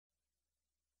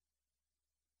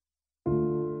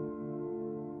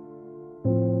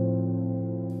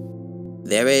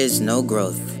There is no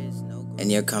growth in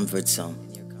your comfort zone.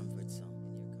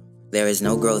 There is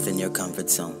no growth in your comfort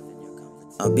zone.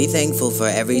 Be thankful for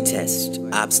every test,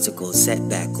 obstacle,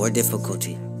 setback, or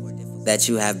difficulty that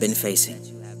you have been facing.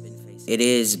 It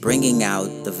is bringing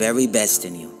out the very best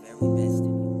in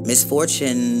you.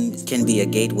 Misfortune can be a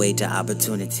gateway to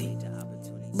opportunity,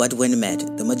 but when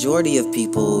met, the majority of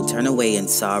people turn away in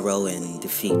sorrow and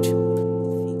defeat.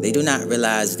 They do not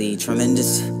realize the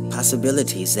tremendous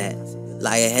possibilities that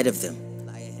lie ahead of them,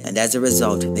 and as a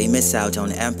result, they miss out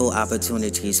on ample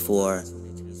opportunities for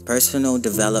personal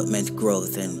development,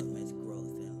 growth,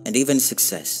 and even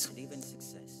success.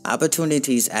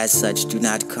 Opportunities as such do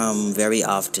not come very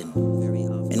often,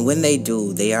 and when they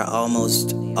do, they are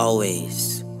almost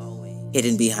always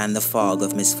hidden behind the fog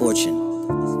of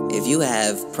misfortune. If you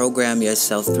have programmed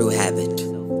yourself through habit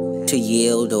to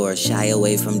yield or shy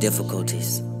away from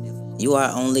difficulties, you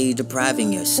are only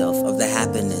depriving yourself of the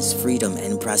happiness, freedom,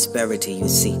 and prosperity you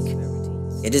seek.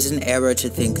 It is an error to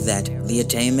think that the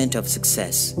attainment of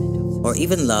success, or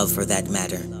even love for that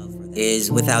matter, is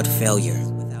without failure,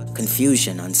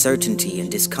 confusion, uncertainty,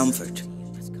 and discomfort.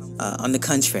 On the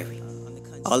contrary,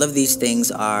 all of these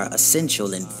things are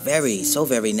essential and so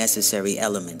very necessary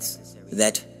elements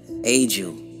that aid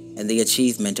you in the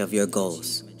achievement of your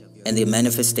goals and the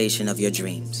manifestation of your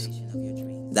dreams.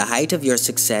 The height of your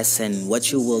success and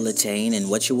what you will attain and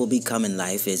what you will become in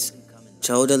life is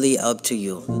totally up to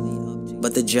you.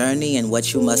 But the journey and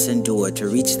what you must endure to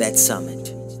reach that summit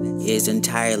is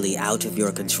entirely out of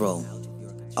your control.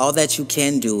 All that you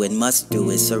can do and must do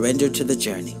is surrender to the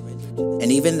journey.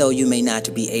 And even though you may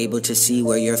not be able to see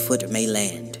where your foot may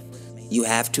land, you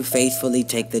have to faithfully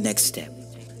take the next step.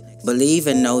 Believe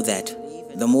and know that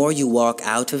the more you walk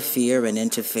out of fear and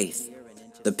into faith,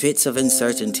 the pits of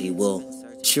uncertainty will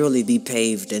surely be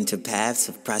paved into paths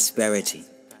of prosperity.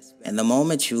 And the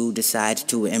moment you decide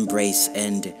to embrace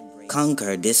and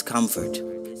conquer discomfort,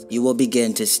 you will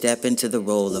begin to step into the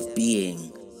role of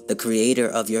being the creator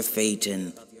of your fate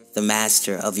and the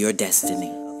master of your destiny.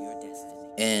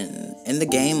 And in the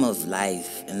game of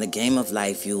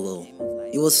life, you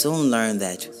will soon learn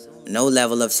that no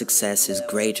level of success is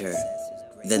greater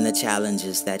than the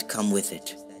challenges that come with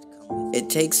it. It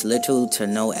takes little to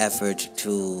no effort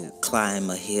to climb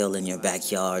a hill in your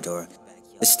backyard or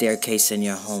a staircase in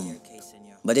your home,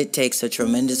 but it takes a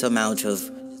tremendous amount of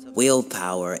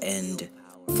willpower and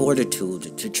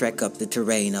fortitude to trek up the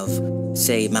terrain of,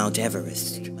 say, Mount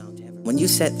Everest. When you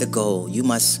set the goal, you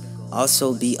must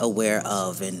also be aware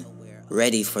of and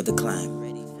ready for the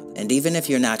climb. And even if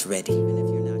you're not ready,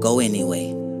 go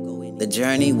anyway. The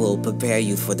journey will prepare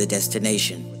you for the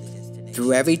destination.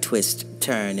 Through every twist,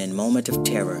 turn, and moment of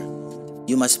terror,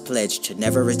 you must pledge to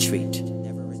never retreat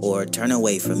or turn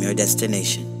away from your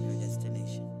destination.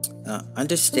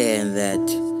 Understand that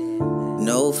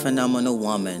no phenomenal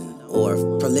woman, or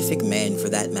prolific man for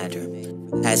that matter,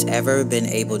 has ever been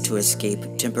able to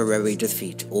escape temporary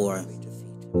defeat or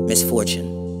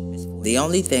misfortune. The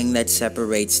only thing that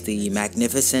separates the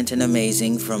magnificent and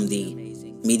amazing from the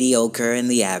mediocre and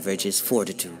the average is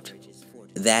fortitude.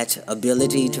 That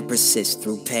ability to persist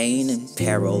through pain and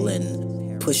peril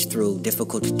and push through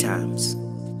difficult times.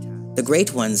 The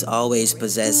great ones always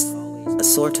possess a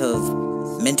sort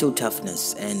of mental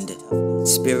toughness and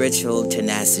spiritual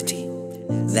tenacity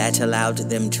that allowed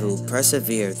them to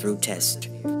persevere through tests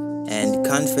and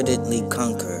confidently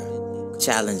conquer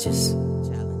challenges.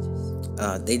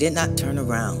 They did not turn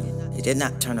around.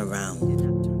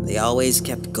 They always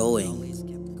kept going,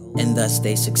 and thus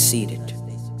they succeeded.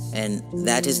 And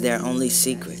that is their only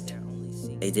secret.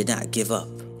 They did not give up.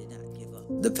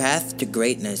 The path to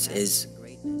greatness is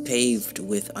paved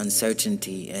with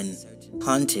uncertainty and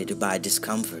haunted by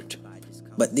discomfort.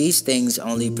 But these things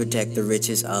only protect the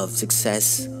riches of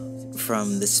success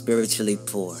from the spiritually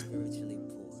poor.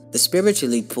 The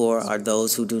spiritually poor are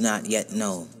those who do not yet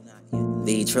know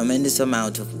the tremendous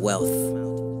amount of wealth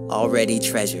already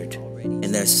treasured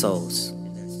in their souls.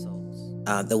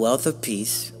 The wealth of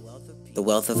peace, the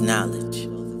wealth of knowledge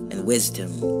and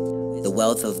wisdom, the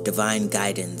wealth of divine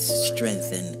guidance,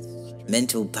 strength, and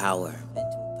mental power.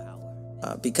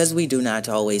 Because we do not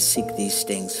always seek these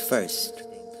things first,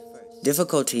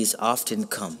 difficulties often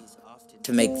come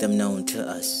to make them known to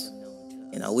us.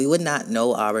 We would not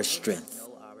know our strength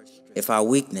if our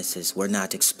weaknesses were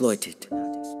not exploited.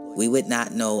 We would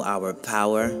not know our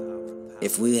power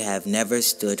if we have never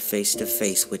stood face to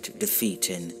face with defeat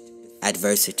and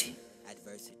adversity.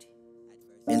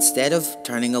 Instead of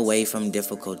turning away from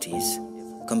difficulties,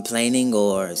 complaining,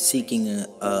 or seeking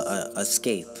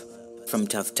escape from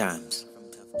tough times,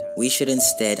 we should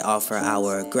instead offer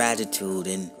our gratitude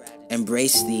and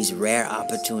Embrace these rare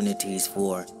opportunities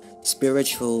for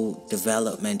spiritual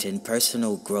development and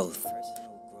personal growth.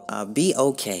 Be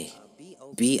okay.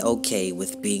 Be okay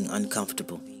with being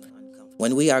uncomfortable.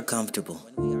 When we are comfortable,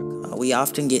 we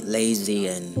often get lazy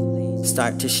and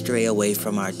start to stray away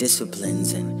from our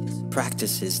disciplines and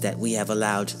practices that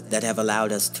have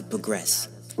allowed us to progress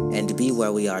and to be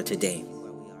where we are today.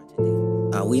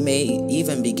 We may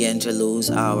even begin to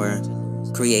lose our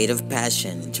creative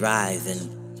passion, drive,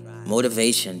 and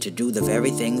motivation to do the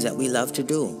very things that we love to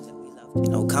do.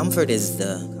 Comfort is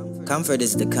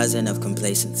the cousin of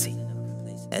complacency,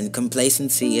 and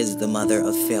complacency is the mother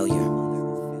of failure.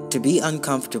 To be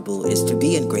uncomfortable is to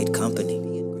be in great company.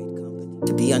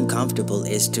 To be uncomfortable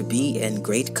is to be in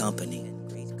great company.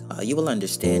 You will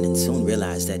understand and soon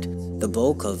realize that the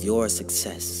bulk of your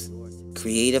success,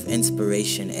 creative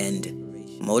inspiration,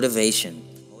 and motivation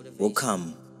will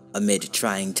come amid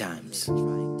trying times.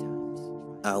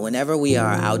 Whenever we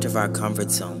are out of our comfort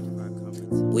zone,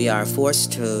 we are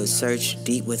forced to search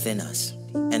deep within us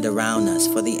and around us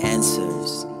for the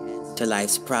answers to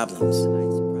life's problems.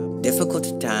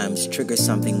 Difficult times trigger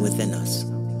something within us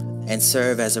and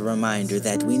serve as a reminder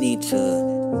that we need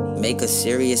to make a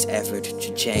serious effort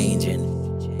to change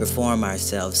and reform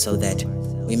ourselves so that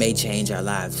we may change our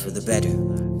lives for the better.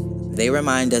 They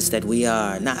remind us that we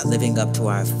are not living up to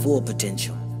our full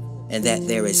potential and that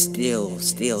there is still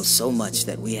so much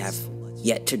that we have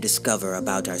yet to discover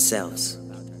about ourselves.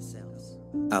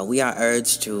 We are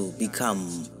urged to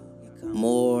become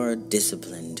more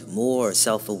disciplined, more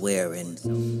self-aware, and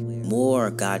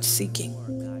more God-seeking.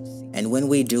 And when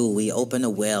we do, we open a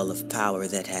well of power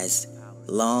that has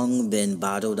long been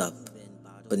bottled up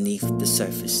beneath the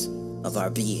surface of our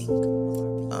being.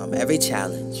 Every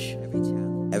challenge,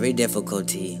 every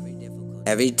difficulty,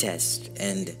 every test,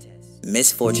 and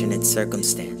misfortunate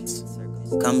circumstance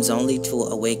comes only to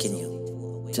awaken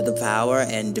you to the power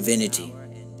and divinity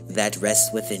that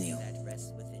rests within you.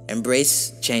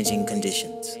 Embrace changing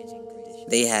conditions.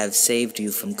 They have saved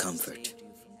you from comfort.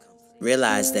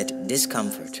 Realize that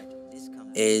discomfort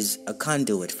is a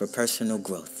conduit for personal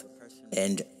growth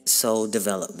and soul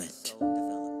development.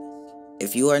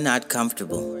 If you are not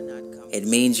comfortable, it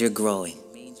means you're growing.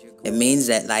 It means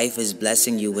that life is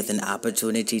blessing you with an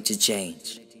opportunity to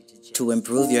change, to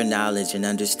improve your knowledge and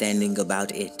understanding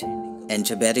about it, and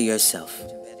to better yourself.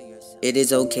 It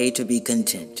is okay to be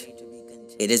content.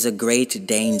 It is a great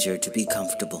danger to be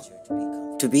comfortable.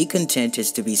 To be content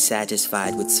is to be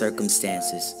satisfied with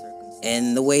circumstances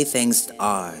and the way things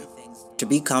are. To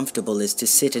be comfortable is to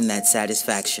sit in that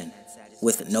satisfaction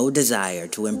with no desire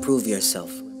to improve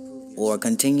yourself or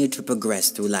continue to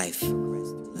progress through life.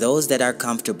 Those that are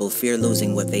comfortable fear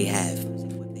losing what they have,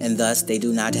 and thus they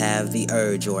do not have the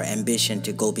urge or ambition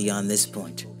to go beyond this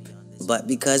point. But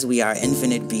because we are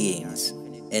infinite beings,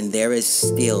 and there is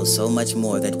still so much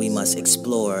more that we must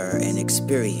explore and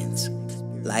experience,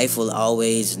 life will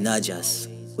always nudge us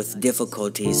with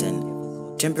difficulties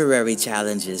and temporary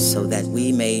challenges so that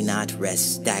we may not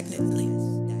rest stagnantly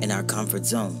in our comfort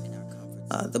zone.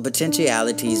 The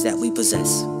potentialities that we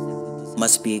possess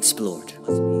must be explored.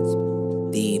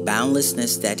 The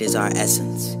boundlessness that is our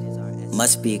essence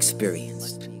must be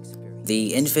experienced.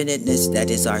 The infiniteness that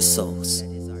is our souls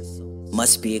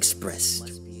must be expressed.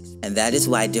 And that is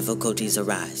why difficulties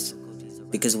arise,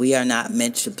 because we are not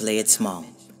meant to play it small.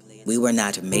 We were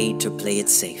not made to play it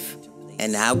safe.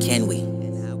 And how can we,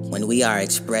 when we are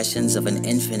expressions of an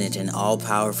infinite and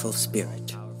all-powerful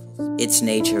spirit? Its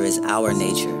nature is our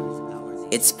nature.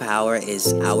 Its power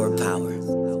is our power.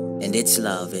 And its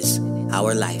love is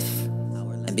our life.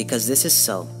 And because this is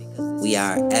so, we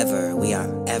are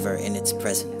ever in its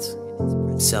presence.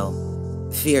 So,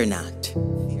 fear not,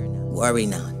 worry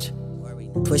not,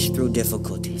 push through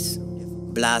difficulties,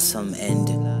 blossom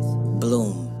and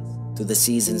bloom through the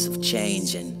seasons of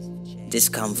change and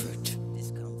discomfort.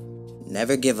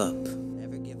 Never give up,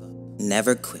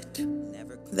 never quit.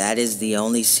 That is the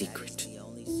only secret.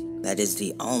 That is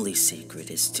the only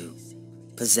secret, is to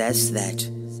possess that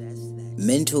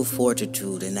mental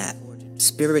fortitude and that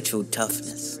spiritual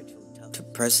toughness to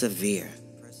persevere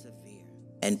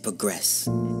and progress.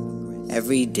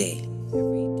 Every day,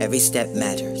 every step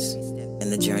matters in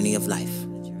the journey of life.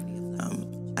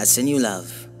 I send you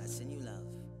love.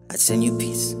 I send you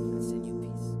peace.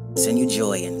 I send you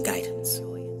joy and guidance.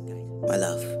 My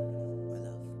love.